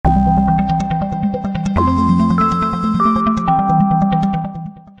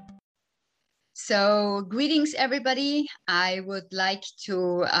So, greetings, everybody. I would like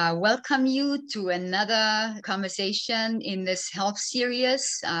to welcome you to another conversation in this health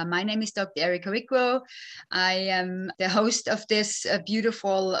series. My name is Dr. Erika Rickrow. I am the host of this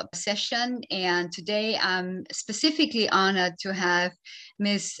beautiful session, and today I'm specifically honored to have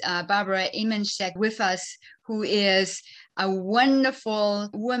Ms. Barbara Imanczak with us, who is a wonderful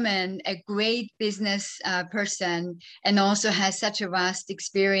woman, a great business person, and also has such a vast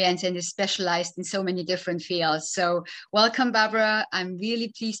experience and is specialized in so many different fields. So welcome, Barbara. I'm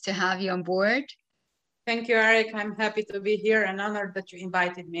really pleased to have you on board. Thank you, Eric. I'm happy to be here and honored that you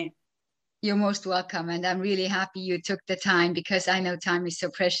invited me. You're most welcome. And I'm really happy you took the time because I know time is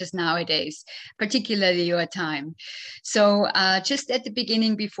so precious nowadays, particularly your time. So just at the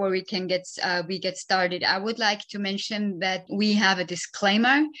beginning, before we get started, I would like to mention that we have a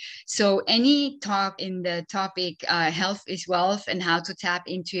disclaimer. So any talk in the topic health is wealth and how to tap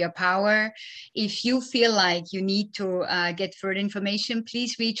into your power, if you feel like you need to get further information,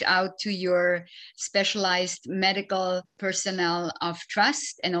 please reach out to your specialized medical personnel of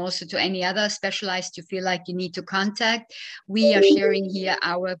trust and also to any other specialized you feel like you need to contact. We are sharing here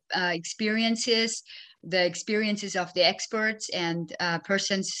our experiences, the experiences of the experts and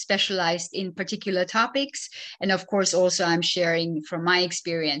persons specialized in particular topics. And of course, also I'm sharing from my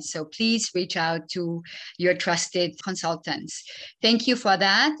experience. So please reach out to your trusted consultants. Thank you for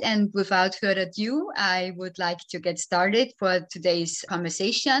that. And without further ado, I would like to get started for today's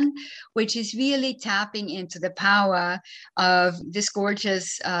conversation, which is really tapping into the power of this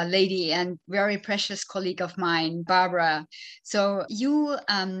gorgeous lady and very precious colleague of mine, Barbara. So you,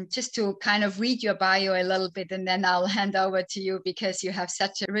 just to kind of read your bio a little bit, and then I'll hand over to you because you have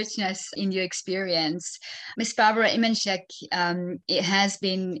such a richness in your experience. Miss Barbara Imanczak has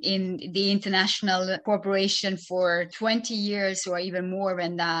been in the international corporation for 20 years or even more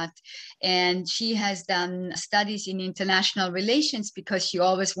than that. And she has done studies in international relations because she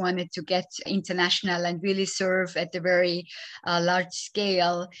always wanted to get international and really serve at the very large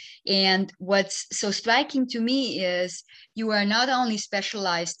scale. And what's so striking to me is you are not only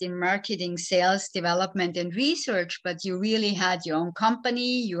specialized in marketing, sales, development, and research, but you really had your own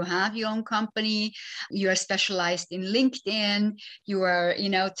company. You have your own company. You are specialized in LinkedIn. You are,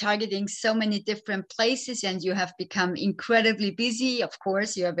 targeting so many different places, and you have become incredibly busy. Of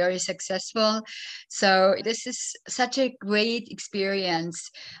course, you are very successful. So this is such a great experience,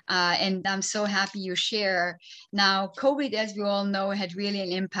 and I'm so happy you share. Now, COVID, as we all know, had really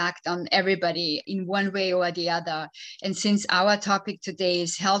an impact on everybody in one way or the other. And since our topic today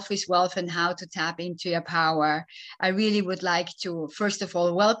is health is wealth and how to tap into your power, I really would like to, first of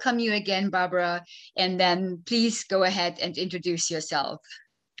all, welcome you again, Barbara, and then please go ahead and introduce yourself.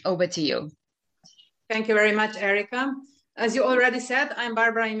 Over to you. Thank you very much, Erica. As you already said, I'm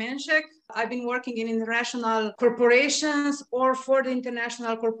Barbara Imanczak. I've been working in international corporations or for the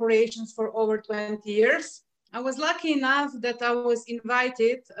international corporations for over 20 years. I was lucky enough that I was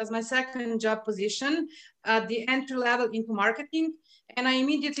invited as my second job position at the entry level into marketing, and I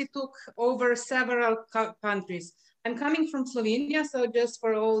immediately took over several countries. I'm coming from Slovenia, so just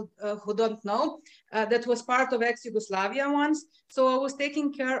for all who don't know, that was part of ex-Yugoslavia once. So I was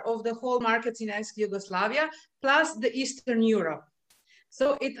taking care of the whole markets in ex-Yugoslavia, plus the Eastern Europe.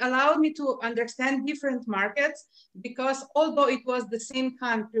 So it allowed me to understand different markets because although it was the same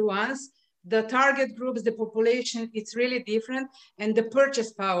country once, the target groups, the population, it's really different, and the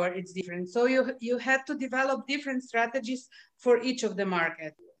purchase power, it's different. So you had to develop different strategies for each of the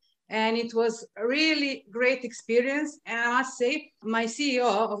markets. And it was a really great experience. And I must say, my CEO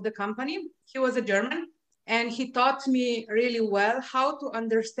of the company, he was a German, and he taught me really well how to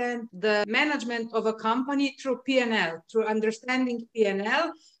understand the management of a company through P&L, through understanding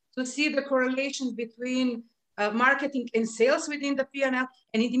P&L, to see the correlation between marketing and sales within the P&L,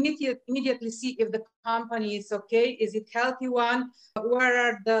 and immediately see if the company is okay, is it healthy one, where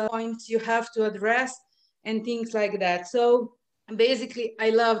are the points you have to address, and things like that. So basically,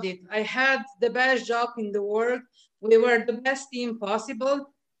 I loved it. I had the best job in the world. We were the best team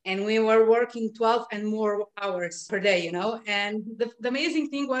possible, and we were working 12 and more hours per day, And the amazing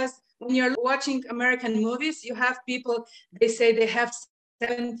thing was when you're watching American movies, you have people, they say they have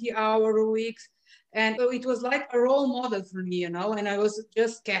 70-hour weeks. And so it was like a role model for me, and I was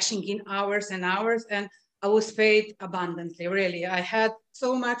just cashing in hours and hours, and I was paid abundantly, really. I had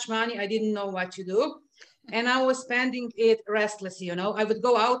so much money, I didn't know what to do. And I was spending it restlessly, I would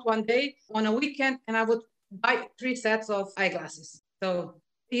go out one day on a weekend and I would buy 3 sets of eyeglasses. So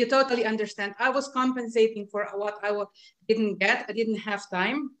you totally understand. I was compensating for what I didn't get. I didn't have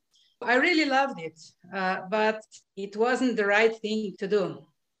time. I really loved it, but it wasn't the right thing to do.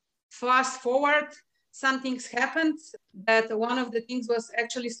 Fast forward, some things happened. That one of the things was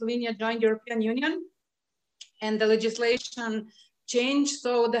actually Slovenia joined European Union, and the legislation changed.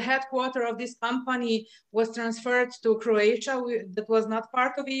 So the headquarters of this company was transferred to Croatia. That was not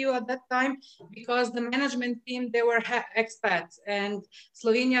part of EU at that time, because the management team, they were expats, and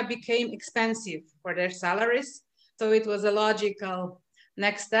Slovenia became expensive for their salaries. So it was a logical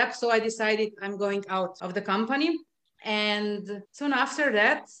next step. So I decided I'm going out of the company. And soon after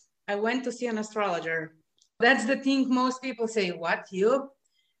that, I went to see an astrologer. That's the thing most people say, what, you?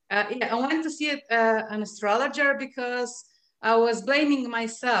 Yeah, I went to see an astrologer because I was blaming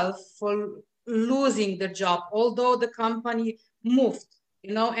myself for losing the job, although the company moved,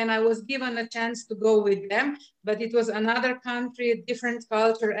 you know, and I was given a chance to go with them, but it was another country, different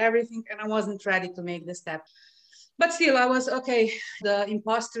culture, everything, and I wasn't ready to make the step. But still, I was, okay, the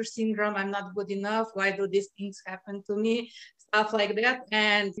imposter syndrome, I'm not good enough. Why do these things happen to me? Stuff like that.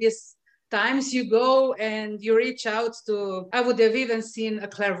 And these times you go and you reach out to, I would have even seen a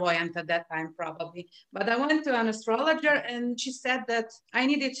clairvoyant at that time, probably. But I went to an astrologer and she said that I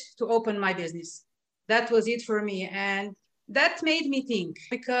needed to open my business. That was it for me. And that made me think,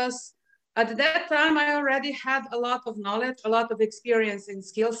 because at that time, I already had a lot of knowledge, a lot of experience and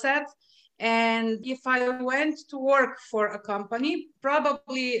skill set. And if I went to work for a company,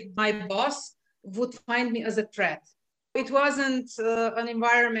 probably my boss would find me as a threat. It wasn't an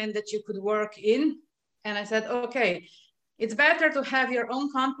environment that you could work in. And I said, okay, it's better to have your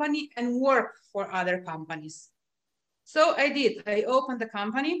own company and work for other companies. So I did. I opened a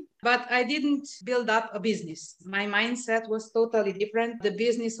company, but I didn't build up a business. My mindset was totally different. The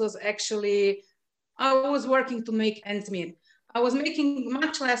business was actually, I was working to make ends meet. I was making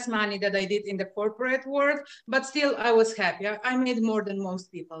much less money than I did in the corporate world, but still I was happy. I made more than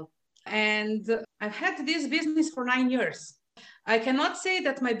most people. And I've had this business for 9 years. I cannot say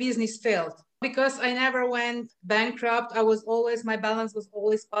that my business failed because I never went bankrupt. My balance was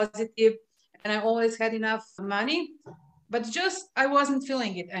always positive and I always had enough money, but just I wasn't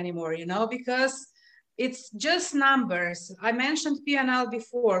feeling it anymore, you know, because it's just numbers. I mentioned P&L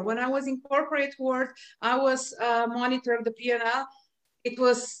before. When I was in corporate world, I was monitoring the P&L. It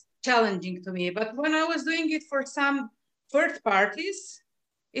was challenging to me. But when I was doing it for some third parties,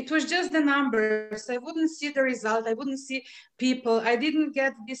 it was just the numbers. I wouldn't see the result. I wouldn't see people. I didn't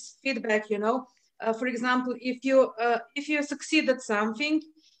get this feedback, you know. For example, if you succeed at something,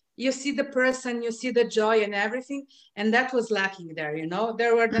 you see the person, you see the joy and everything. And that was lacking there, you know.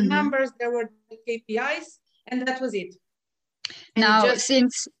 There were the numbers, there were the KPIs, and that was it. And now,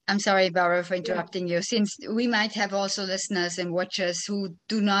 since I'm sorry, Barbara, for interrupting you, since we might have also listeners and watchers who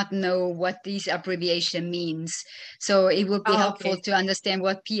do not know what this abbreviation means, so it would be helpful to understand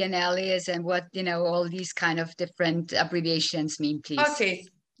what P&L is and what, you know, all these kind of different abbreviations mean, please. Okay,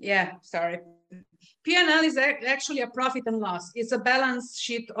 yeah, sorry. P&L is actually a profit and loss. It's a balance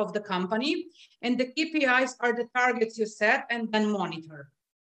sheet of the company, and the KPIs are the targets you set and then monitor.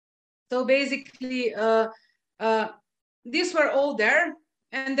 So basically, these were all there,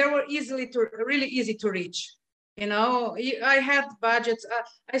 and they were really easy to reach. You know, I had budgets.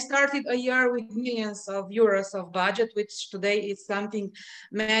 I started a year with millions of euros of budget, which today is something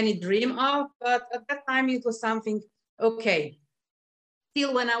many dream of, but at that time it was something okay.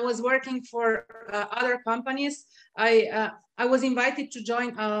 Still, when I was working for other companies, I was invited to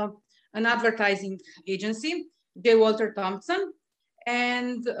join an advertising agency, J. Walter Thompson.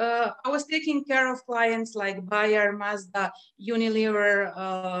 And I was taking care of clients like Bayer, Mazda,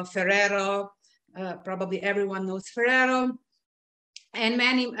 Unilever, Ferrero. Probably everyone knows Ferrero, and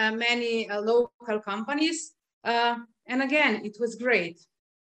many local companies. And again, it was great.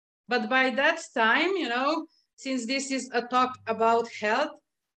 But by that time, you know, since this is a talk about health,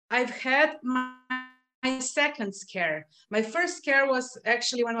 I've had my second scare. My first scare was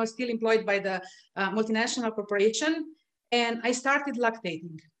actually when I was still employed by the multinational corporation. And I started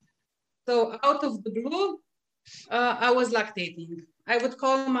lactating. So out of the blue, I was lactating. I would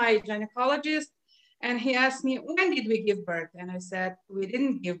call my gynecologist and he asked me, when did we give birth? And I said, we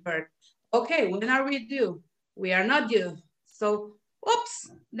didn't give birth. Okay, when are we due? We are not due. So,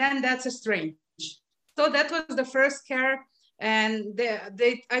 oops, then that's a strange. So that was the first scare. And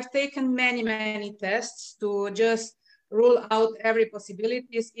I've taken many tests to just rule out every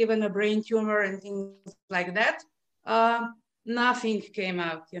possibilities, even a brain tumor and things like that. Nothing came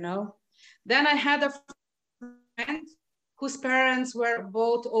out, you know. Then I had a friend whose parents were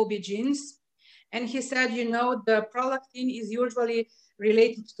both OB-GYNs, and he said, you know, the prolactin is usually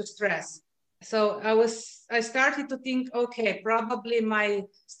related to stress. So I started to think, okay, probably my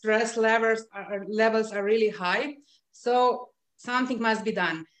stress levels are really high, so something must be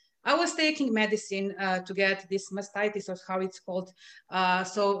done. I was taking medicine to get this mastitis, or how it's called,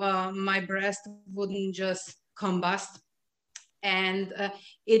 so my breast wouldn't just combust. And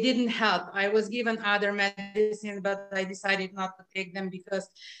it didn't help. I was given other medicines, but I decided not to take them because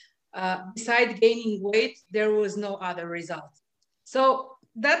besides gaining weight, there was no other result. So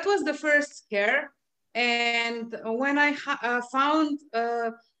that was the first scare. And when I found,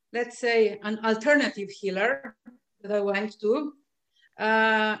 let's say, an alternative healer that I went to,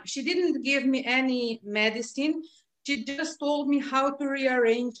 she didn't give me any medicine. She just told me how to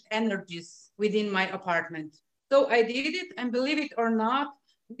rearrange energies within my apartment. So I did it, and believe it or not,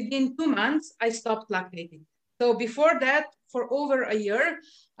 within 2 months, I stopped lactating. So before that, for over a year,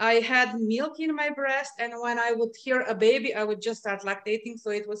 I had milk in my breast, and when I would hear a baby, I would just start lactating.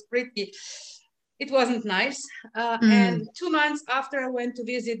 So it was pretty, it wasn't nice. And 2 months after I went to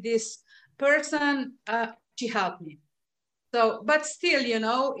visit this person, she helped me. So, but still, you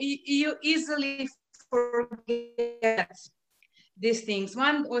know, you easily forget these things.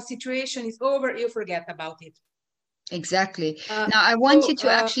 One situation is over, you forget about it. Exactly. Now, I want you to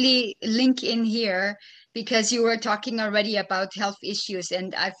actually link in here because you were talking already about health issues.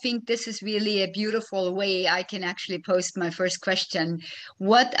 And I think this is really a beautiful way I can actually post my first question.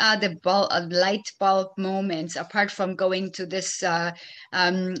 What are the light bulb moments, apart from going to this a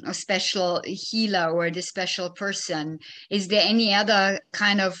special healer or this special person? Is there any other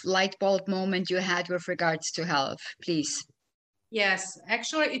kind of light bulb moment you had with regards to health, please? Yes,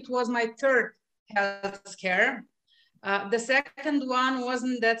 actually, it was my third health scare. The second one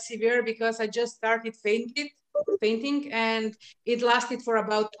wasn't that severe because I just started fainting, and it lasted for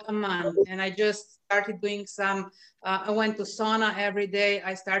about a month. And I just started doing some, I went to sauna every day.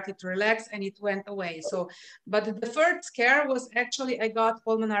 I started to relax and it went away. So, but the third scare was actually, I got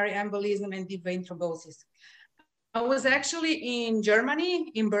pulmonary embolism and deep vein thrombosis. I was actually in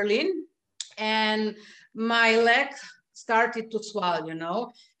Germany, in Berlin, and my leg started to swell, you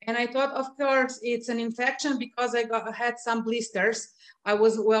know. And I thought, of course, it's an infection because I had some blisters. I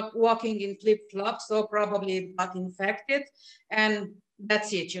was walking in flip-flops, so probably got infected. And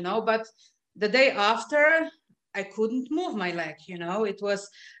that's it, you know. But the day after, I couldn't move my leg, you know. It was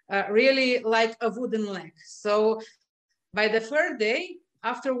really like a wooden leg. So by the third day,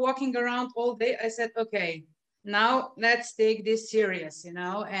 after walking around all day, I said, okay, now let's take this serious, you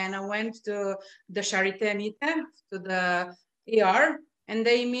know. And I went to the Charité Mitte, to the ER, and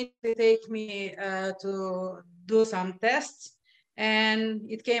they immediately take me to do some tests. And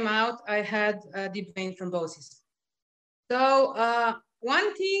it came out I had deep vein thrombosis. So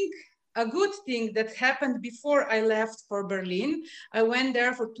one thing, a good thing that happened before I left for Berlin, I went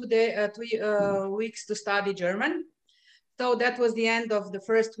there for 2 weeks to study German. So that was the end of the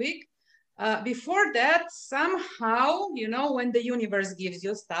first week. Before that, somehow, you know, when the universe gives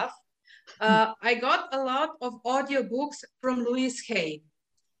you stuff, I got a lot of audiobooks from Louise Hay.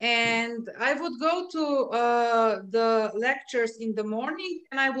 And I would go to the lectures in the morning,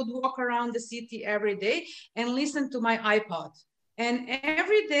 and I would walk around the city every day and listen to my iPod. And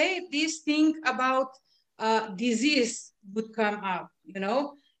every day, this thing about disease would come up, you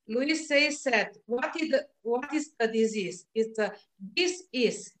know. Louise Hay said, what is a disease? It's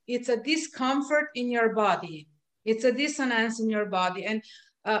a discomfort in your body. It's a dissonance in your body. And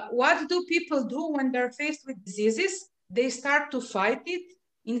what do people do when they're faced with diseases? They start to fight it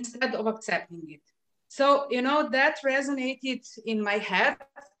instead of accepting it. So, you know, that resonated in my head.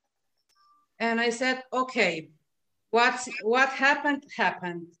 And I said, okay, what happened?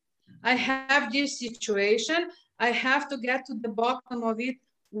 I have this situation. I have to get to the bottom of it.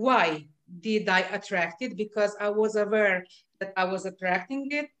 Why did I attract it? Because I was aware that I was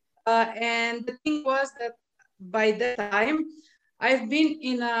attracting it. And the thing was that by that time, I've been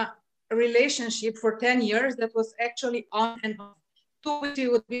in a relationship for 10 years that was actually on and off. 2 weeks we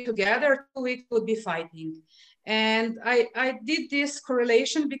would be together, 2 weeks we would be fighting. And I did this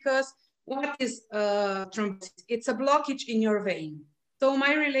correlation because what is thrombosis? It's a blockage in your vein. So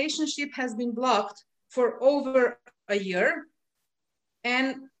my relationship has been blocked for over a year,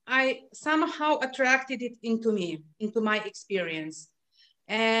 and I somehow attracted it into me, into my experience.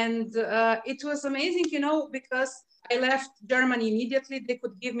 And it was amazing, you know, because I left Germany immediately. They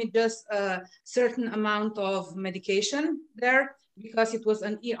could give me just a certain amount of medication there because it was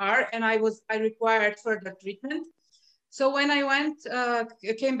an ER, and I required further treatment. So when I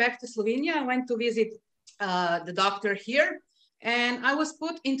came back to Slovenia, I went to visit the doctor here, and I was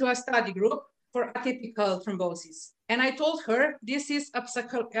put into a study group for atypical thrombosis. And I told her,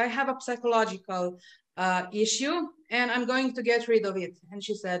 I have a psychological issue, and I'm going to get rid of it. And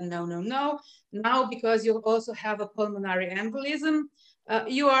she said, no. Now, because you also have a pulmonary embolism,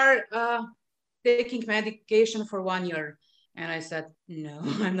 you are taking medication for 1 year. And I said, no,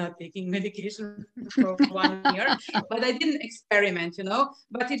 I'm not taking medication for 1 year, but I didn't experiment,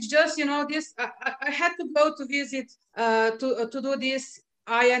 but it's just, this, I had to go to visit, to do these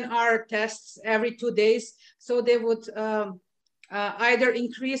INR tests every 2 days. So they would either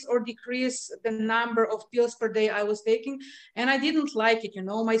increase or decrease the number of pills per day I was taking. And I didn't like it,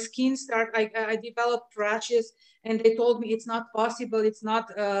 my skin I developed rashes, and they told me it's not possible, it's not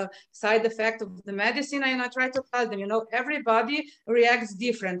a side effect of the medicine. And I tried to tell them, everybody reacts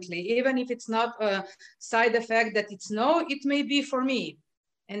differently. Even if it's not a side effect that it's no, it may be for me.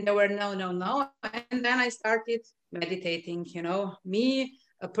 And they were no, no, no. And then I started meditating, me,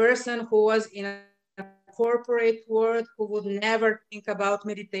 a person who was in a corporate world, who would never think about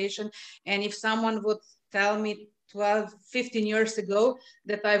meditation. And if someone would tell me 12, 15 years ago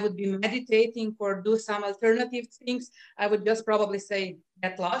that I would be meditating or do some alternative things, I would just probably say,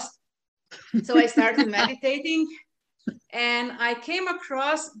 get lost. So I started meditating, and I came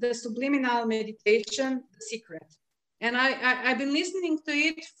across the subliminal meditation, The Secret. And I've been listening to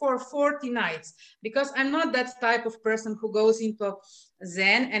it for 40 nights, because I'm not that type of person who goes into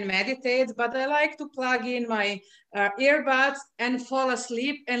Zen and meditates, but I like to plug in my earbuds and fall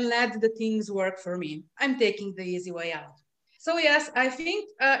asleep and let the things work for me. I'm taking the easy way out. So yes, I think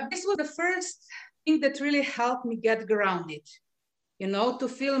this was the first thing that really helped me get grounded, to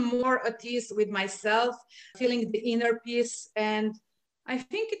feel more at ease with myself, feeling the inner peace. And I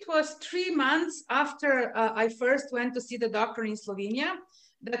think it was 3 months after I first went to see the doctor in Slovenia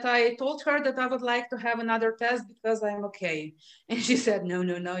that I told her that I would like to have another test because I'm okay. And she said, no,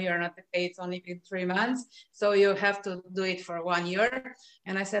 no, no, you're not okay. It's only been 3 months. So you have to do it for 1 year.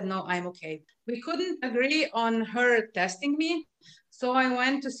 And I said, no, I'm okay. We couldn't agree on her testing me. So I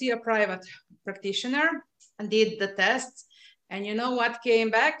went to see a private practitioner and did the tests. And you know what came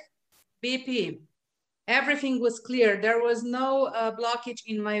back? BP. Everything was clear. There was no blockage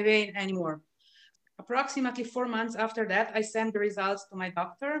in my vein anymore. Approximately 4 months after that, I sent the results to my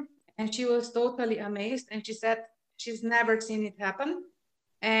doctor, and she was totally amazed. And she said she's never seen it happen.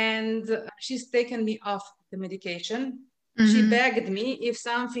 And she's taken me off the medication. Mm-hmm. She begged me if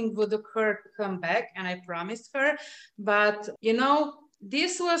something would occur to come back, and I promised her. But,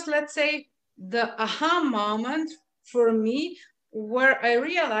 this was, let's say, the aha moment for me, where I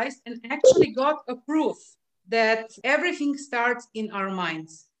realized and actually got a proof that everything starts in our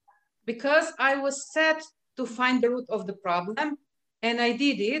minds. Because I was set to find the root of the problem, and I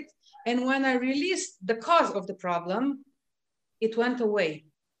did it. And when I released the cause of the problem, it went away.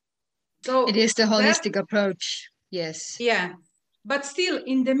 So it is the holistic approach. Yes. Yeah. But still,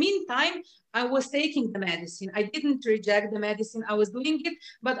 in the meantime, I was taking the medicine. I didn't reject the medicine. I was doing it.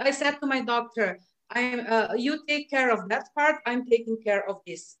 But I said to my doctor, you take care of that part. I'm taking care of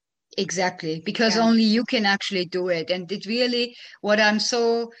this. Exactly, because only you can actually do it. And it really, what I'm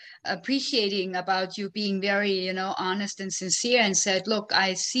so appreciating about you being very, honest and sincere, and said, look,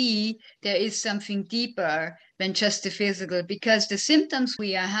 I see there is something deeper than just the physical, because the symptoms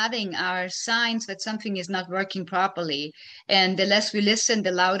we are having are signs that something is not working properly. And the less we listen,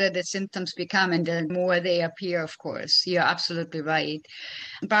 the louder the symptoms become, and the more they appear, of course. You're absolutely right.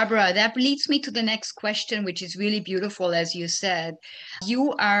 Barbara, that leads me to the next question, which is really beautiful. As you said,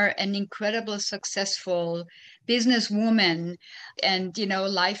 you are an incredible, successful businesswoman, and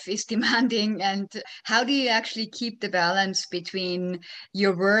life is demanding. And how do you actually keep the balance between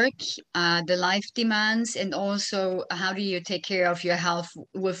your work, the life demands, and also how do you take care of your health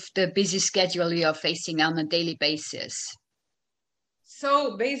with the busy schedule you're facing on a daily basis?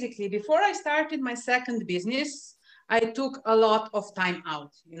 So basically, before I started my second business, I took a lot of time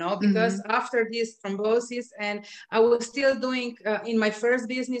out, because after this thrombosis, and I was still doing, in my first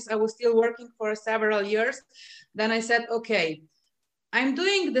business, I was still working for several years. Then I said, okay, I'm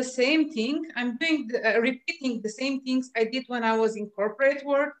doing the same thing. I'm doing, repeating the same things I did when I was in corporate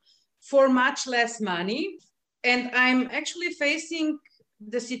work for much less money. And I'm actually facing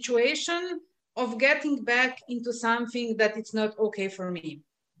the situation of getting back into something that it's not okay for me.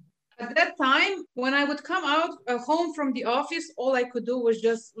 At that time, when I would come out home from the office, all I could do was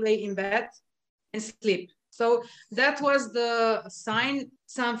just lay in bed and sleep. So that was the sign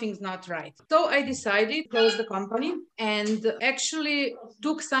something's not right. So I decided to close the company and actually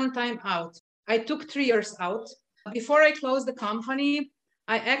took some time out. I took 3 years out. Before I closed the company,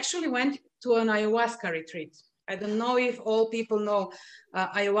 I actually went to an ayahuasca retreat. I don't know if all people know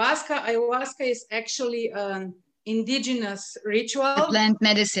ayahuasca. Ayahuasca is actually an indigenous ritual. The plant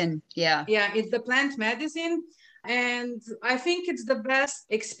medicine, yeah. Yeah, it's the plant medicine. And I think it's the best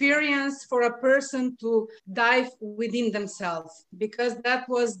experience for a person to dive within themselves, because that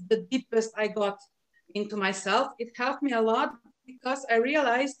was the deepest I got into myself. It helped me a lot because I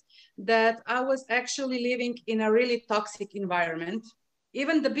realized that I was actually living in a really toxic environment.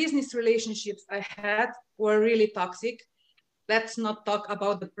 Even the business relationships I had were really toxic. Let's not talk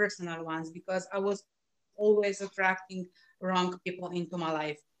about the personal ones, because I was always attracting wrong people into my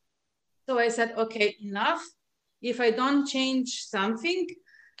life. So I said, okay, enough. If I don't change something,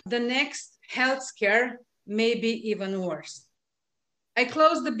 the next health scare may be even worse. I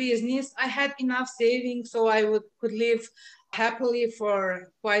closed the business. I had enough savings so I could live happily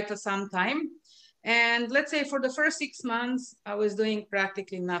for quite some time. And let's say for the first 6 months, I was doing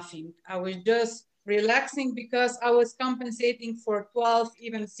practically nothing. I was just relaxing because I was compensating for 12,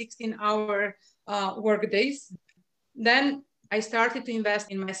 even 16-hour work days. Then I started to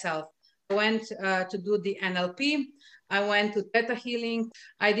invest in myself. I went to do the NLP. I went to Theta Healing.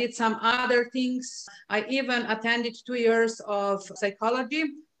 I did some other things. I even attended 2 years of psychology,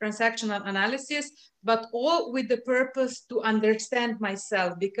 transactional analysis, but all with the purpose to understand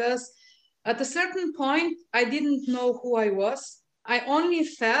myself, because at a certain point, I didn't know who I was. I only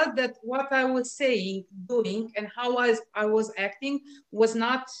felt that what I was saying, doing, and how I was acting was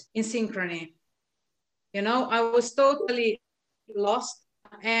not in synchrony. You know, I was totally lost.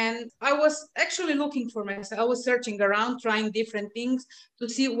 And I was actually looking for myself. I was searching around, trying different things to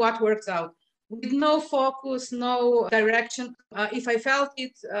see what works out. With no focus, no direction. If I felt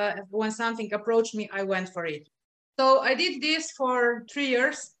it, when something approached me, I went for it. So I did this for 3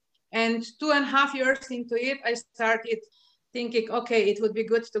 years, and 2.5 years into it, I started thinking, okay, it would be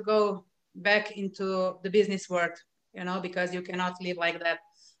good to go back into the business world, you know, because you cannot live like that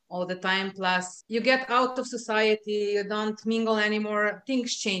all the time. Plus, you get out of society, you don't mingle anymore,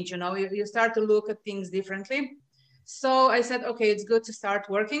 things change, you know, you start to look at things differently. So I said, okay, it's good to start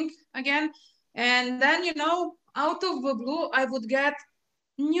working again. And then, you know, out of the blue, I would get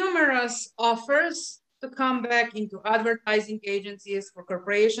numerous offers to come back into advertising agencies for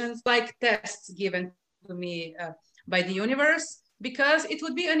corporations, like tests given to me by the universe, because it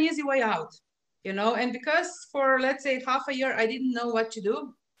would be an easy way out, you know. And because for, let's say, half a year, I didn't know what to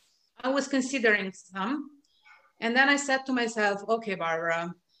do, I was considering some. And then I said to myself, okay,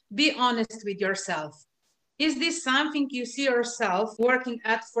 Barbara, be honest with yourself. Is this something you see yourself working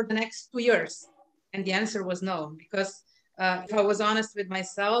at for the next 2 years? And the answer was no, because if I was honest with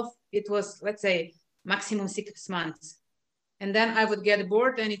myself, it was, let's say, maximum 6 months. And then I would get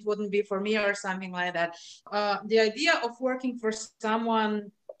bored and it wouldn't be for me or something like that. The idea of working for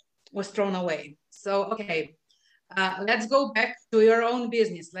someone was thrown away. So, okay, let's go back to your own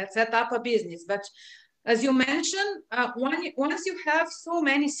business. Let's set up a business. But as you mentioned, once you have so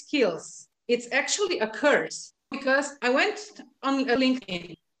many skills, it's actually a curse, because I went on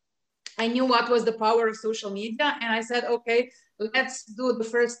LinkedIn. I knew what was the power of social media, and I said, okay, let's do the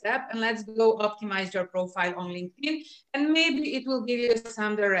first step and let's go optimize your profile on LinkedIn, and maybe it will give you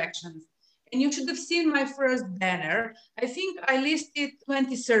some directions. And you should have seen my first banner. I think I listed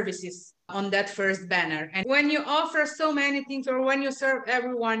 20 services on that first banner. And when you offer so many things, or when you serve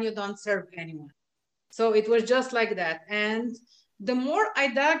everyone, you don't serve anyone. So it was just like that. And the more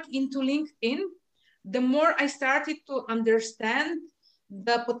I dug into LinkedIn, the more I started to understand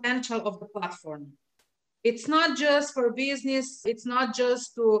the potential of the platform. It's not just for business, it's not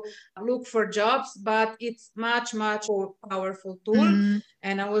just to look for jobs, but it's much, much more powerful tool. Mm-hmm.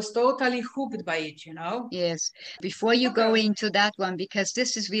 And I was totally hooked by it, you know? Yes. Before you go into that one, because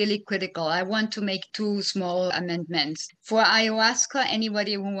this is really critical, I want to make 2 small amendments. For ayahuasca,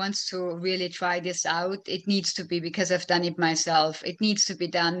 anybody who wants to really try this out, it needs to be, because I've done it myself, it needs to be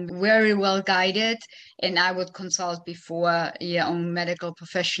done very well guided. And I would consult before your own medical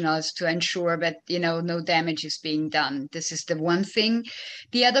professionals to ensure that, you know, no damage is being done. This is the one thing.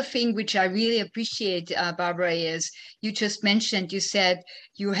 The other thing, which I really appreciate, Barbara, is you just mentioned, you said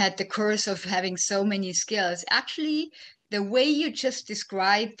you had the curse of having so many skills. Actually, the way you just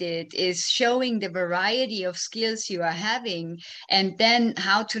described it is showing the variety of skills you are having, and then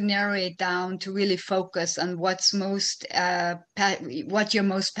how to narrow it down to really focus on what's most, what you're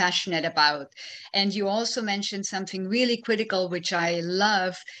most passionate about. And you also mentioned something really critical, which I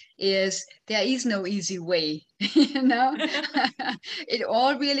love, is there is no easy way. You know, it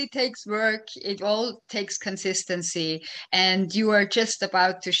all really takes work. It all takes consistency. And you are just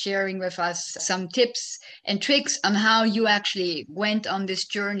about to sharing with us some tips and tricks on how you actually went on this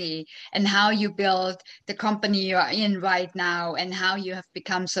journey and how you built the company you are in right now and how you have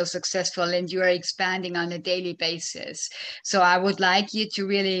become so successful and you are expanding on a daily basis. So I would like you to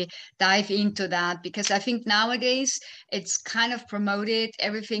really dive into that, because I think nowadays it's kind of promoted.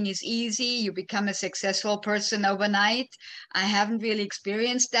 Everything is easy. You become a successful person overnight. I haven't really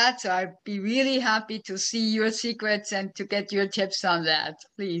experienced that. So I'd be really happy to see your secrets and to get your tips on that.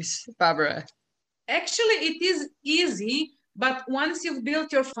 Please, Barbara. Actually, it is easy, but once you've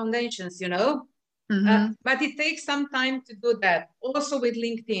built your foundations, but it takes some time to do that, also with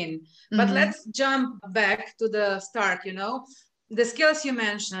LinkedIn. But let's jump back to the start, the skills you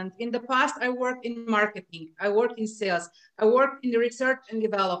mentioned. In the past, I worked in marketing, I worked in sales, I worked in the research and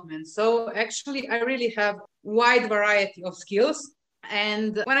development. So actually, I really have wide variety of skills.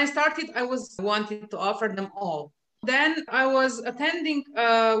 And when I started, I wanted to offer them all. Then I was attending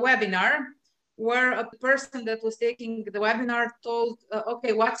a webinar where a person that was taking the webinar told,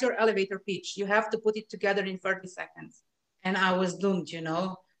 okay, what's your elevator pitch? You have to put it together in 30 seconds. And I was doomed,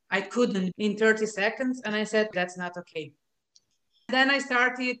 I couldn't in 30 seconds. And I said, that's not okay. Then I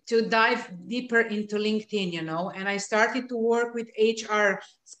started to dive deeper into LinkedIn, and I started to work with HR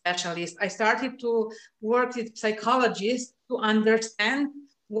specialists. I started to work with psychologists to understand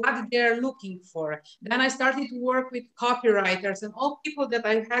what they're looking for. Then I started to work with copywriters and all people that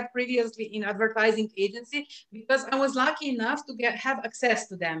I had previously in advertising agency, because I was lucky enough to have access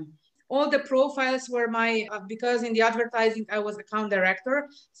to them. All the profiles were because in the advertising, I was account director.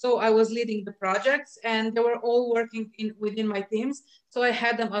 So I was leading the projects and they were all working within my teams. So I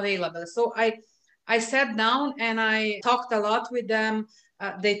had them available. So I sat down and I talked a lot with them.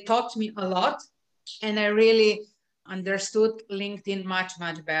 They taught me a lot and I really understood LinkedIn much,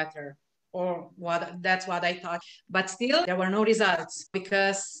 much better. That's what I thought. But still, there were no results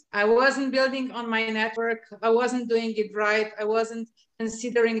because I wasn't building on my network. I wasn't doing it right. I wasn't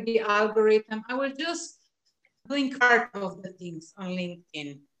considering the algorithm. I was just doing part of the things on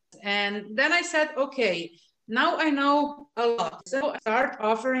LinkedIn. And then I said, okay, now I know a lot. So I start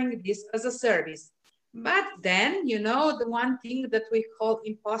offering this as a service. But then, the one thing that we call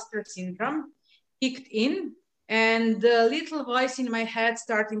imposter syndrome kicked in. And the little voice in my head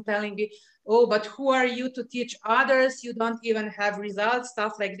started telling me, oh, but who are you to teach others? You don't even have results,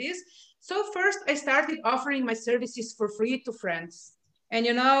 stuff like this. So first I started offering my services for free to friends. And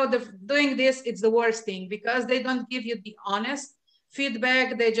doing this, it's the worst thing because they don't give you the honest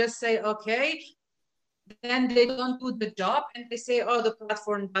feedback. They just say, okay, then they don't do the job and they say, oh, the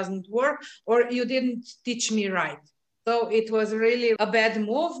platform doesn't work or you didn't teach me right. So it was really a bad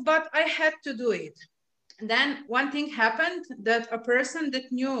move, but I had to do it. Then one thing happened that a person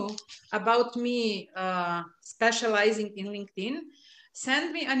that knew about me specializing in LinkedIn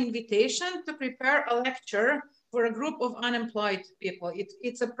sent me an invitation to prepare a lecture for a group of unemployed people.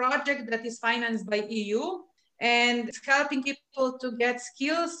 It's a project that is financed by EU and it's helping people to get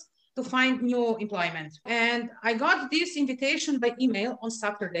skills to find new employment. And I got this invitation by email on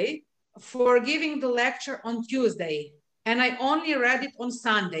Saturday for giving the lecture on Tuesday. And I only read it on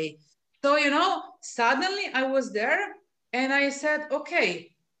Sunday. So, suddenly I was there and I said,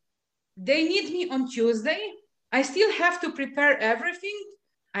 okay, they need me on Tuesday. I still have to prepare everything.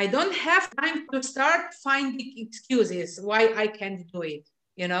 I don't have time to start finding excuses why I can't do it,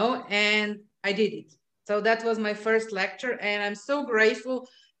 and I did it. So that was my first lecture. And I'm so grateful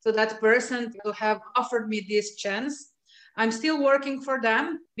to that person to have offered me this chance. I'm still working for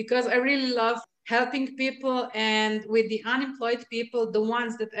them because I really love helping people, and with the unemployed people, the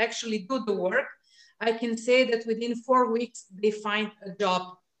ones that actually do the work, I can say that within 4 weeks, they find a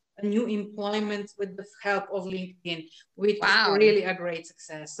job, a new employment with the help of LinkedIn, which is really a great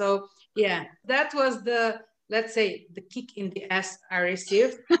success. So yeah, that was let's say, the kick in the ass I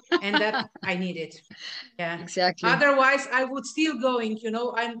received and that I needed. Yeah, exactly. Otherwise, I would still going,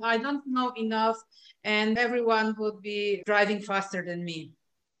 I don't know enough and everyone would be driving faster than me.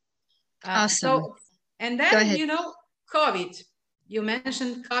 Awesome. And then, COVID, you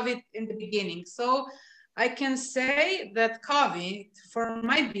mentioned COVID in the beginning. So I can say that COVID for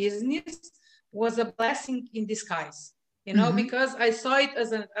my business was a blessing in disguise, because I saw it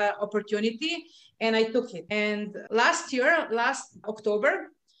as an opportunity and I took it. And last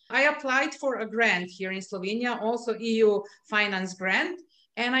October, I applied for a grant here in Slovenia, also EU finance grant.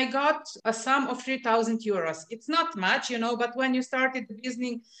 And I got a sum of 3,000 euros. It's not much, but when you started the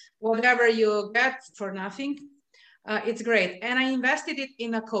business, whatever you get for nothing. It's great. And I invested it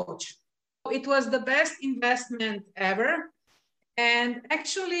in a coach. It was the best investment ever. And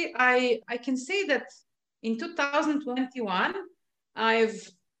actually, I can say that in 2021, I've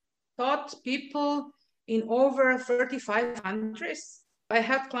taught people in over 35 countries. I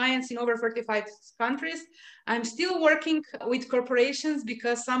have clients in over 35 countries. I'm still working with corporations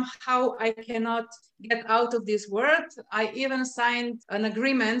because somehow I cannot get out of this world. I even signed an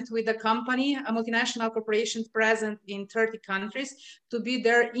agreement with a company, a multinational corporation present in 30 countries, to be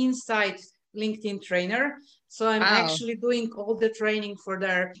their inside LinkedIn trainer. So I'm actually doing all the training for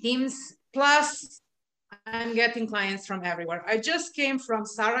their teams. Plus, I'm getting clients from everywhere. I just came from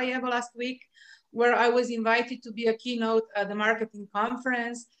Sarajevo last week, where I was invited to be a keynote at the marketing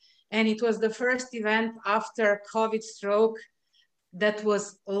conference. And it was the first event after COVID stroke that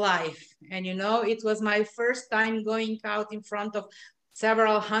was live. And, you know, it was my first time going out in front of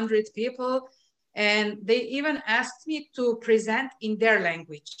several hundred people. And they even asked me to present in their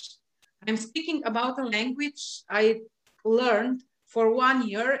language. I'm speaking about a language I learned for 1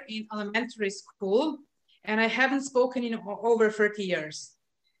 year in elementary school, and I haven't spoken in over 30 years.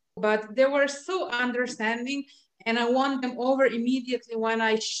 But they were so understanding, and I won them over immediately when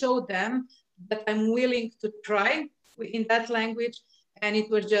I showed them that I'm willing to try in that language, and it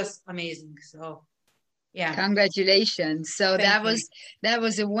was just amazing. So yeah, congratulations. So Thank you. that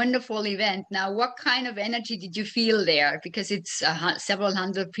was a wonderful event. Now, what kind of energy did you feel there? Because it's several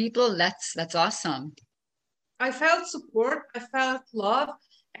hundred people. That's awesome. I felt support, I felt love,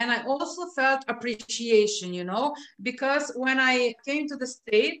 and I also felt appreciation, you know, because when I came to the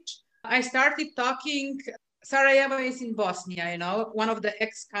stage, I started talking. Sarajevo is in Bosnia, you know, one of the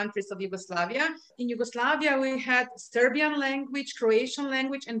ex-countries of Yugoslavia. In Yugoslavia, we had Serbian language, Croatian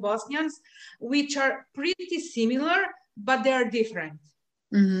language, and Bosnians, which are pretty similar, but they are different.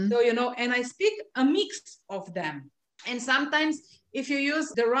 So, you know, and I speak a mix of them. And sometimes if you use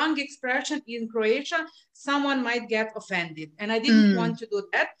the wrong expression in Croatia, someone might get offended. And I didn't want to do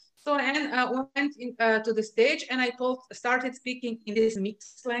that. So I went to the stage and I started speaking in this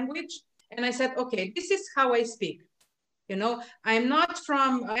mixed language. And I said, okay, this is how I speak. You know, I'm not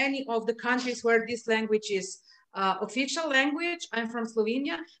from any of the countries where this language is official language. I'm from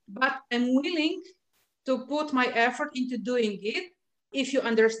Slovenia, but I'm willing to put my effort into doing it if you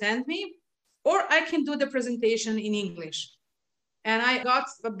understand me, or I can do the presentation in English. And I got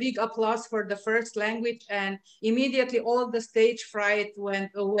a big applause for the first language, and immediately all the stage fright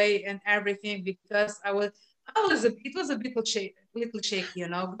went away and everything, because it was a little shaky, you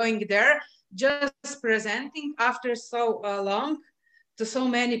know, going there, just presenting after so long to so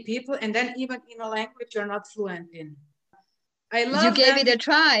many people, and then even in a language you're not fluent in. You gave it a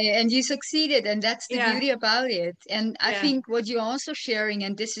try and you succeeded, and that's the Yeah. beauty about it. And I Yeah. think what you're also sharing,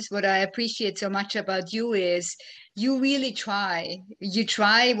 and this is what I appreciate so much about you, is you really try. You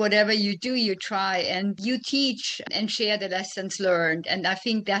try whatever you do, you try, and you teach and share the lessons learned. And I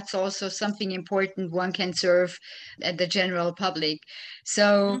think that's also something important one can serve the general public.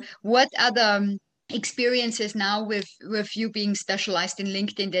 So what other experiences now with you being specialized in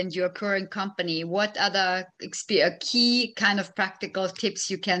LinkedIn and your current company, what other key kind of practical tips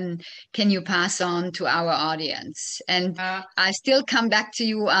can you pass on to our audience? And I still come back to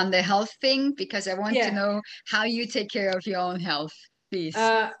you on the health thing, because I want to know how you take care of your own health, please.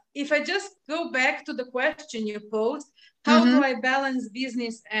 If I just go back to the question you posed, how do I balance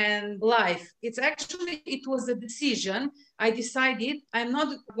business and life? It was a decision. I decided I'm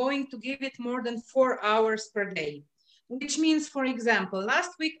not going to give it more than 4 hours per day, which means, for example,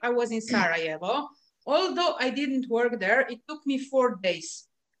 last week I was in Sarajevo. Although I didn't work there, it took me 4 days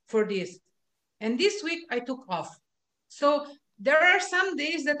for this. And this week I took off. So there are some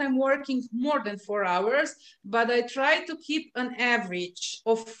days that I'm working more than 4 hours, but I try to keep an average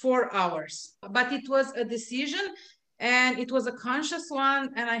of 4 hours. But it was a decision, and it was a conscious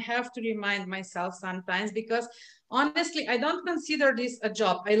one. And I have to remind myself sometimes, because honestly, I don't consider this a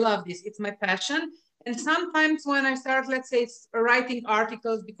job. I love this. It's my passion. And sometimes when I start, let's say, writing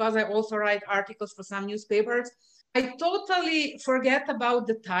articles, because I also write articles for some newspapers, I totally forget about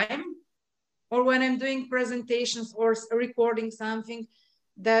the time. Or when I'm doing presentations or recording something,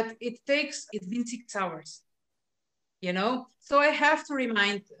 that it's been 6 hours, you know? So I have to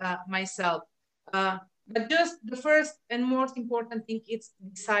remind myself. But just the first and most important thing is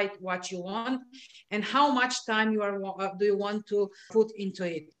decide what you want and how much time do you want to put into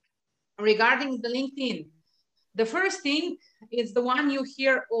it. Regarding the LinkedIn, the first thing is the one you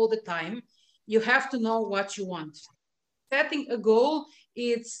hear all the time. You have to know what you want. Setting a goal,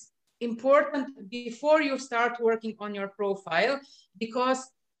 it's important before you start working on your profile, because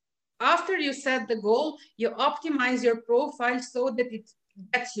after you set the goal, you optimize your profile so that it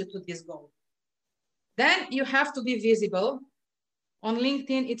gets you to this goal. Then you have to be visible. On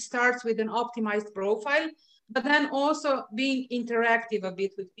LinkedIn, it starts with an optimized profile, but then also being interactive a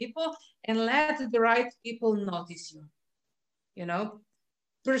bit with people and let the right people notice you. You know,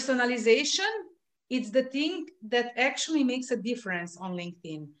 personalization, it's the thing that actually makes a difference on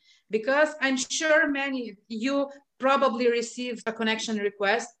LinkedIn, because I'm sure many of you probably received a connection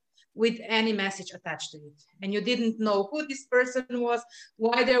request with any message attached to it, and you didn't know who this person was,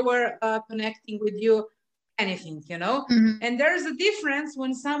 why they were connecting with you, anything, you know. Mm-hmm. And there's a difference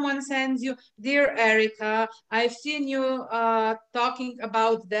when someone sends you, "Dear Erica, I've seen you talking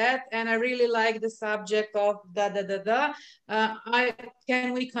about that, and I really like the subject of da da da da.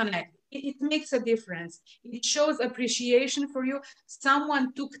 Can we connect?" It makes a difference. It shows appreciation for you.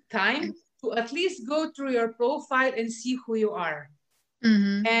 Someone took time to at least go through your profile and see who you are.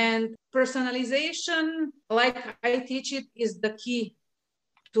 Mm-hmm. And personalization, like I teach it, is the key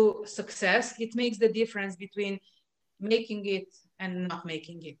to success. It makes the difference between making it and not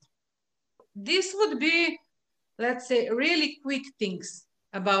making it. This would be, let's say, really quick things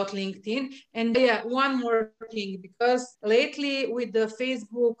about LinkedIn. And yeah, one more thing, because lately with the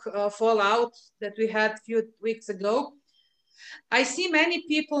Facebook fallout that we had a few weeks ago, I see many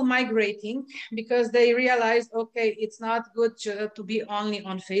people migrating because they realize, okay, it's not good to be only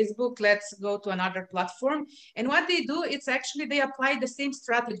on Facebook. Let's go to another platform. And what they do, it's actually they apply the same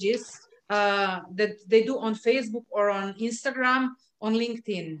strategies that they do on Facebook or on Instagram, on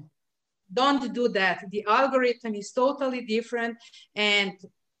LinkedIn. Don't do that. The algorithm is totally different, and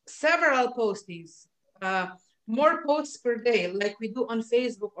several postings, more posts per day, like we do on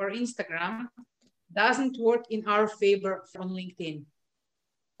Facebook or Instagram, doesn't work in our favor on LinkedIn.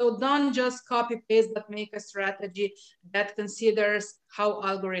 So don't just copy paste, but make a strategy that considers how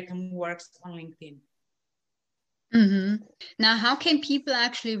algorithm works on LinkedIn. Mm-hmm. Now, how can people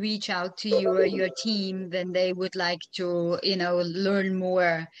actually reach out to you or your team when they would like to, you know, learn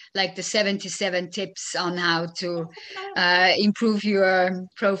more, like the 77 tips on how to improve your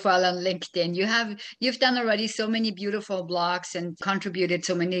profile on LinkedIn? You've done already so many beautiful blogs and contributed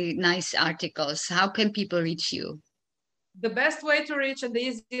so many nice articles. How can people reach you? The best way to reach and the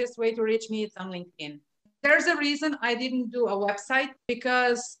easiest way to reach me is on LinkedIn. There's a reason I didn't do a website,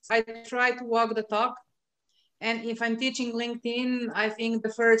 because I try to walk the talk. And if I'm teaching LinkedIn, I think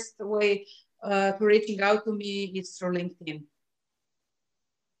the first way to reaching out to me is through LinkedIn.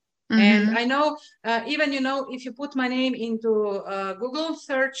 Mm-hmm. And I know, even, you know, if you put my name into Google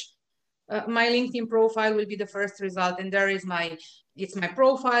search, my LinkedIn profile will be the first result. And there is it's my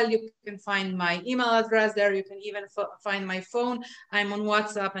profile. You can find my email address there. You can even find my phone. I'm on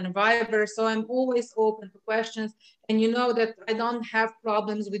WhatsApp and Viber. So I'm always open to questions. And you know that I don't have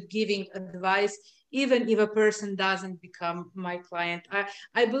problems with giving advice, even if a person doesn't become my client.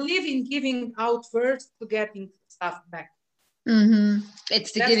 I believe in giving out first to getting stuff back. Mm-hmm.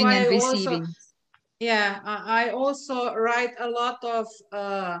 It's the giving and receiving. I also write a lot of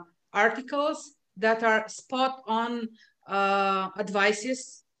articles that are spot on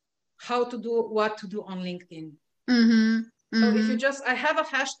advices, how to do what to do on LinkedIn. Mm-hmm. Mm-hmm. So if you I have a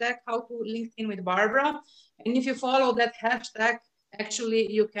hashtag, how to LinkedIn with Barbara. And if you follow that hashtag, actually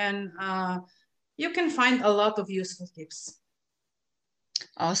you can find a lot of useful tips.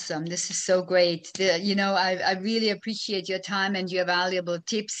 Awesome. This is so great. I really appreciate your time and your valuable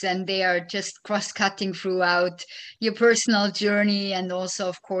tips, and they are just cross-cutting throughout your personal journey, and also,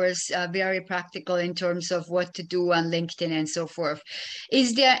 of course, very practical in terms of what to do on LinkedIn and so forth.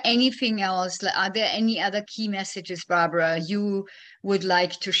 Is there anything else? Are there any other key messages, Barbara, you would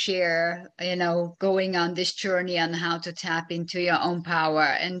like to share, going on this journey on how to tap into your own power,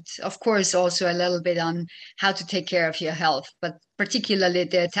 and of course also a little bit on how to take care of your health, but particularly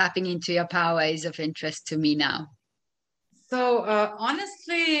the tapping into your power is of interest to me now? So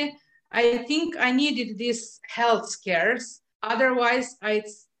honestly, I think I needed these health scares. Otherwise, I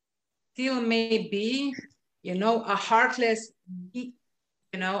still may be, a heartless,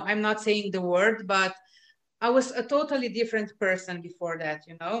 I'm not saying the word, but I was a totally different person before that,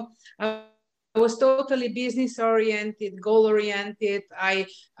 I was totally business oriented, goal oriented. I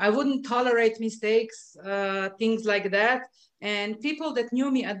wouldn't tolerate mistakes, things like that. And people that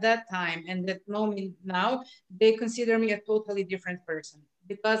knew me at that time and that know me now, they consider me a totally different person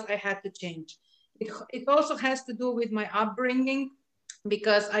because I had to change. It also has to do with my upbringing,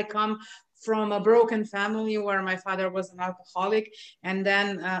 because I come from a broken family where my father was an alcoholic, and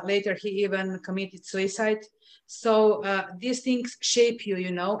then later he even committed suicide. So these things shape you,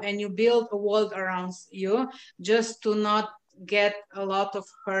 and you build a world around you just to not get a lot of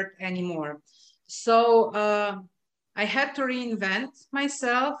hurt anymore. So I had to reinvent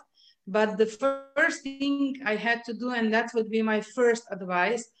myself. But the first thing I had to do, and that would be my first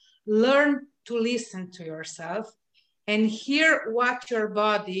advice, learn to listen to yourself and hear what your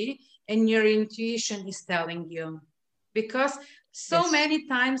body and your intuition is telling you. Because so many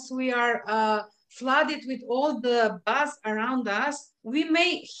times we are flooded with all the buzz around us. We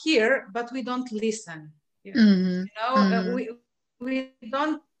may hear, but we don't listen. You know, we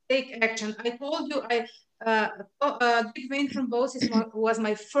don't take action. I told you, deep vein thrombosis was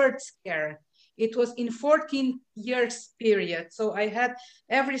my first scare. It was in 14 years period. So I had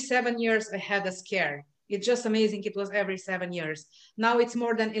every 7 years I had a scare. It's just amazing. It was every 7 years. Now it's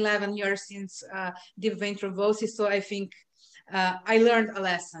more than 11 years since deep vein thrombosis. So I think I learned a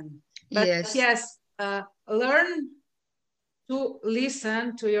lesson. But yes, learn to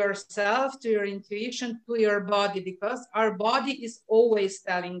listen to yourself, to your intuition, to your body, because our body is always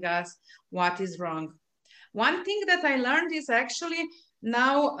telling us what is wrong. One thing that I learned is actually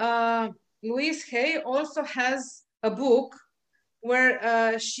now Louise Hay also has a book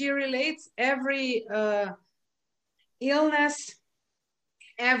where she relates every illness,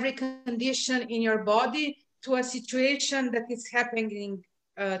 every condition in your body to a situation that is happening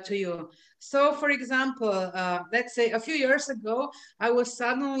to you. So for example, let's say a few years ago, I was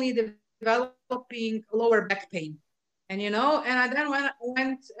suddenly developing lower back pain. And, you know, and I then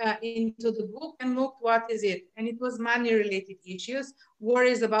went into the book and looked what is it. And it was money-related issues,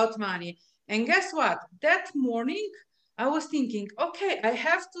 worries about money. And guess what? That morning, I was thinking, okay, I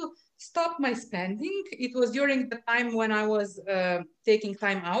have to stop my spending. It was during the time when I was taking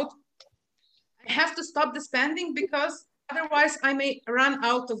time out. I have to stop the spending because otherwise I may run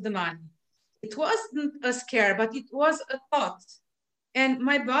out of the money. It wasn't a scare, but it was a thought. And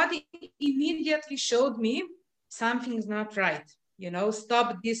my body immediately showed me something's not right. You know,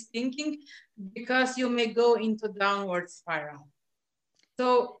 stop this thinking because you may go into downward spiral.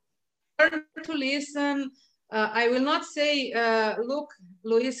 So learn to listen. I will not say, look,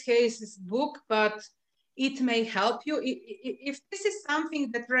 Louise Hay's book, but it may help you. If this is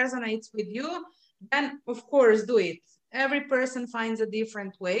something that resonates with you, then of course do it. Every person finds a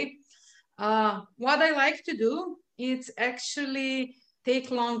different way. What I like to do is actually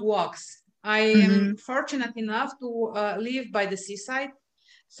take long walks. I am fortunate enough to live by the seaside,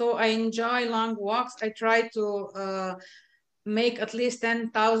 so I enjoy long walks. I try to make at least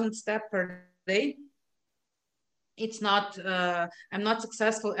 10,000 steps per day. It's not, I'm not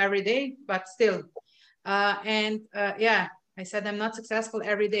successful every day, but still. Yeah, I said I'm not successful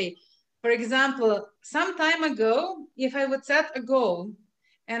every day. For example, some time ago, if I would set a goal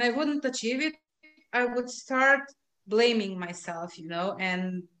and I wouldn't achieve it, I would start blaming myself, you know,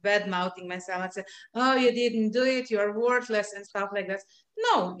 and bad-mouthing myself and say, oh, you didn't do it, you're worthless and stuff like that.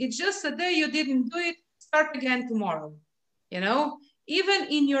 No, it's just a day you didn't do it, start again tomorrow, you know? Even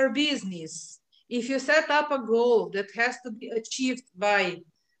in your business, if you set up a goal that has to be achieved by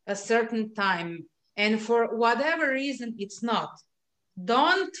a certain time, and for whatever reason it's not,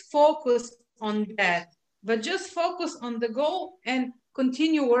 don't focus on that, but just focus on the goal and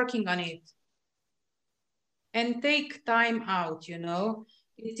continue working on it. And take time out, you know.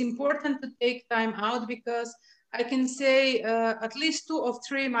 It's important to take time out because I can say at least 2 or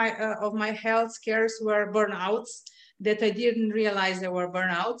 3 of my health scares were burnouts that I didn't realize they were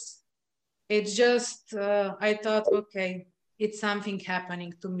burnouts. It's just, I thought, okay, it's something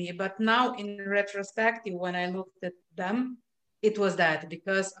happening to me. But now in retrospective, when I looked at them, it was that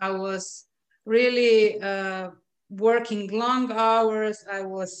because I was really working long hours. I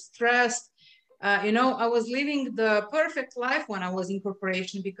was stressed. You know, I was living the perfect life when I was in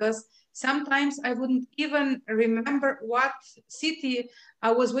corporation because sometimes I wouldn't even remember what city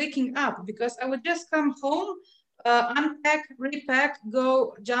I was waking up because I would just come home, unpack, repack,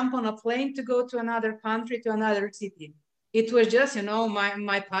 go jump on a plane to go to another country, to another city. It was just, you know,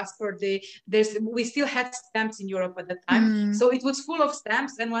 my passport. We still had stamps in Europe at the time, so it was full of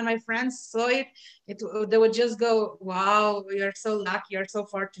stamps. And when my friends saw it, they would just go, "Wow, you're so lucky, you're so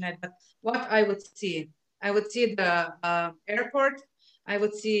fortunate." But what I would see the airport, I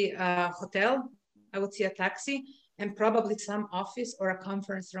would see a hotel, I would see a taxi, and probably some office or a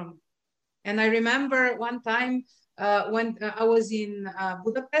conference room. And I remember one time when I was in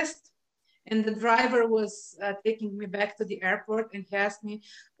Budapest. And the driver was taking me back to the airport and he asked me,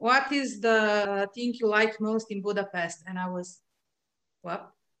 what is the thing you like most in Budapest? And I was,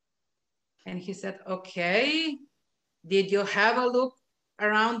 what? And he said, okay, did you have a look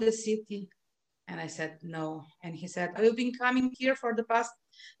around the city? And I said, no. And he said, have you been coming here for the past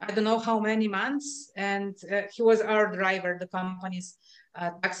I don't know how many months. And he was our driver, the company's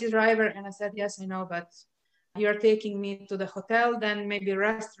taxi driver. And I said, yes, I know, but you're taking me to the hotel, then maybe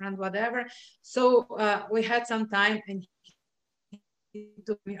restaurant, whatever. So we had some time, and he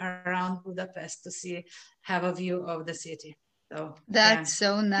took me around Budapest to have a view of the city. So that's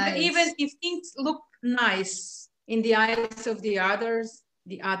so nice. But even if things look nice in the eyes of the others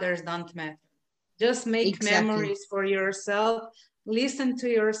don't matter. Just make memories for yourself, listen to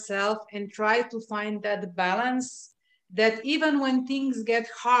yourself, and try to find that balance, that even when things get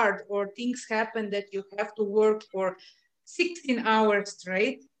hard or things happen that you have to work for 16 hours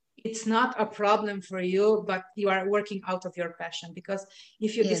straight, it's not a problem for you, but you are working out of your passion. Because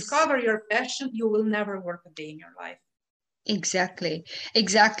if you discover your passion, you will never work a day in your life.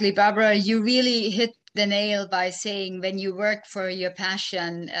 Exactly, Barbara, you really hit the nail by saying when you work for your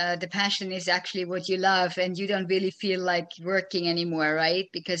passion, the passion is actually what you love, and you don't really feel like working anymore, right?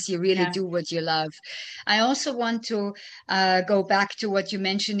 Because you really do what you love. I also want to go back to what you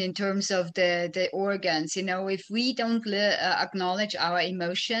mentioned in terms of the organs. You know, if we don't acknowledge our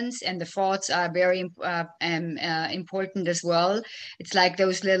emotions, and the thoughts are very important as well. It's like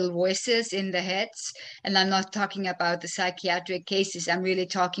those little voices in the heads. And I'm not talking about the psychiatric cases. I'm really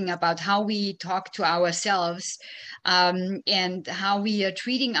talking about how we talk to ourselves, and how we are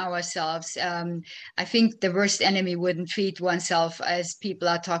treating ourselves. I think the worst enemy wouldn't treat oneself as people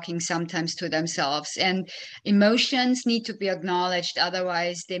are talking sometimes to themselves. And emotions need to be acknowledged,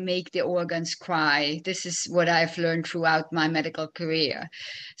 otherwise they make the organs cry. This is what I've learned throughout my medical career.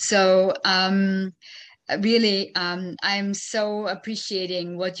 So really, I'm so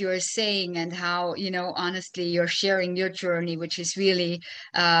appreciating what you're saying, and how, you know, honestly, you're sharing your journey, which is really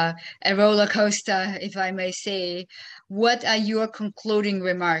a roller coaster, if I may say. What are your concluding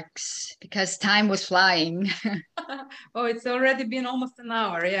remarks? Because time was flying. Oh, it's already been almost an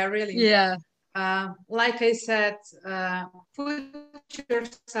hour. Yeah, really. Yeah. Like I said, put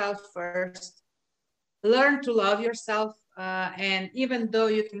yourself first, learn to love yourself. And even though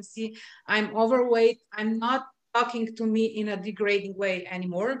you can see I'm overweight, I'm not talking to me in a degrading way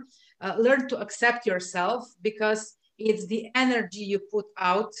anymore. Learn to accept yourself, because it's the energy you put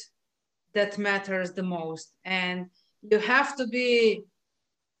out that matters the most. And you have to be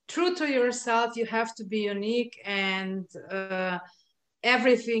true to yourself. You have to be unique, and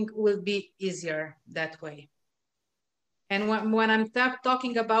everything will be easier that way. And when I'm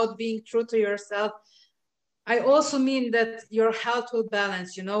talking about being true to yourself, I also mean that your health will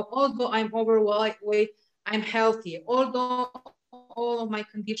balance. You know, although I'm overweight, I'm healthy. Although all of my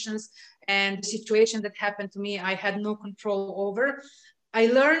conditions and the situation that happened to me, I had no control over, I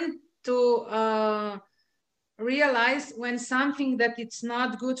learned to realize when something that it's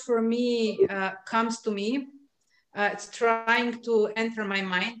not good for me comes to me. It's trying to enter my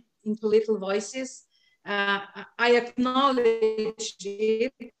mind into little voices. I acknowledge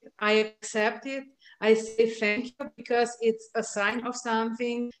it, I accept it, I say thank you, because it's a sign of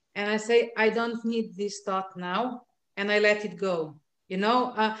something, and I say I don't need this thought now, and I let it go. You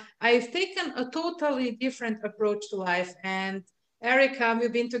know, I've taken a totally different approach to life. And Erica,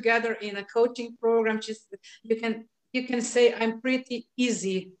 we've been together in a coaching program. You can say I'm pretty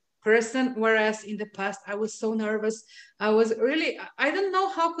easy person, whereas in the past I was so nervous. I was really, I don't know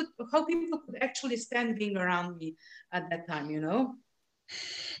how people could actually stand being around me at that time, you know.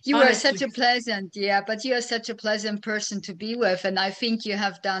 You are such a pleasant, but you are such a pleasant person to be with. And I think you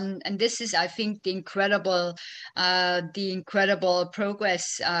have done, and this is, I think, the incredible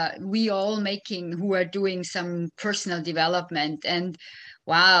progress we all making, who are doing some personal development. And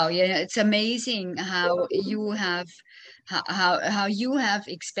wow, it's amazing how you have how you have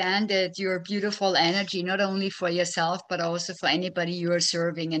expanded your beautiful energy, not only for yourself, but also for anybody you are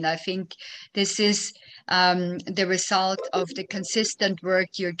serving. And I think this is the result of the consistent work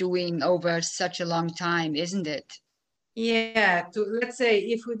you're doing over such a long time, isn't it? Yeah, let's say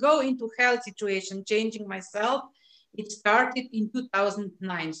if we go into health situation, changing myself, it started in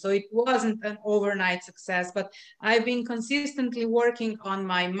 2009. So it wasn't an overnight success, but I've been consistently working on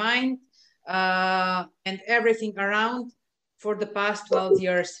my mind and everything around for the past 12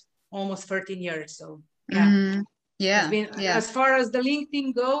 years, almost 13 years. So yeah. Mm-hmm. Yeah, As far as the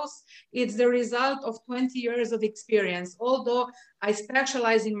LinkedIn goes, it's the result of 20 years of experience. Although I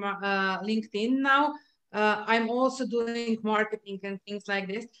specialize in LinkedIn now, I'm also doing marketing and things like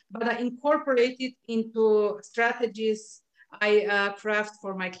this, but I incorporate it into strategies I craft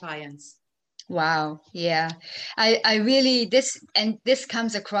for my clients. Wow. Yeah. I really, this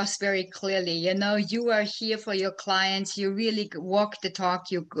comes across very clearly. You know, you are here for your clients. You really walk the talk.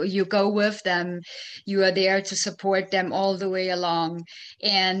 You go with them. You are there to support them all the way along.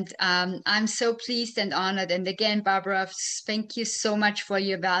 And I'm so pleased and honored. And again, Barbara, thank you so much for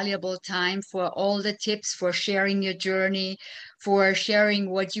your valuable time, for all the tips, for sharing your journey, for sharing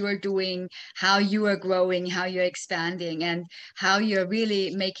what you are doing, how you are growing, how you're expanding, and how you're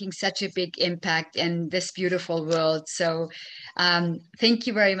really making such a big impact in this beautiful world. So thank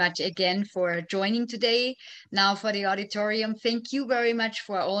you very much again for joining today. Now for the auditorium, thank you very much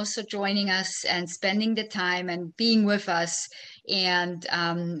for also joining us and spending the time and being with us. And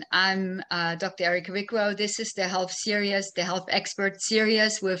I'm Dr. Erica Wickrow. This is the Health Series, the Health Expert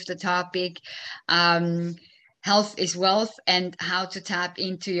Series, with the topic Health is Wealth and how to tap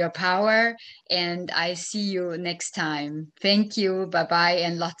into your power. And I see you next time. Thank you. Bye bye,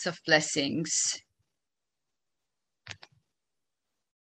 and lots of blessings.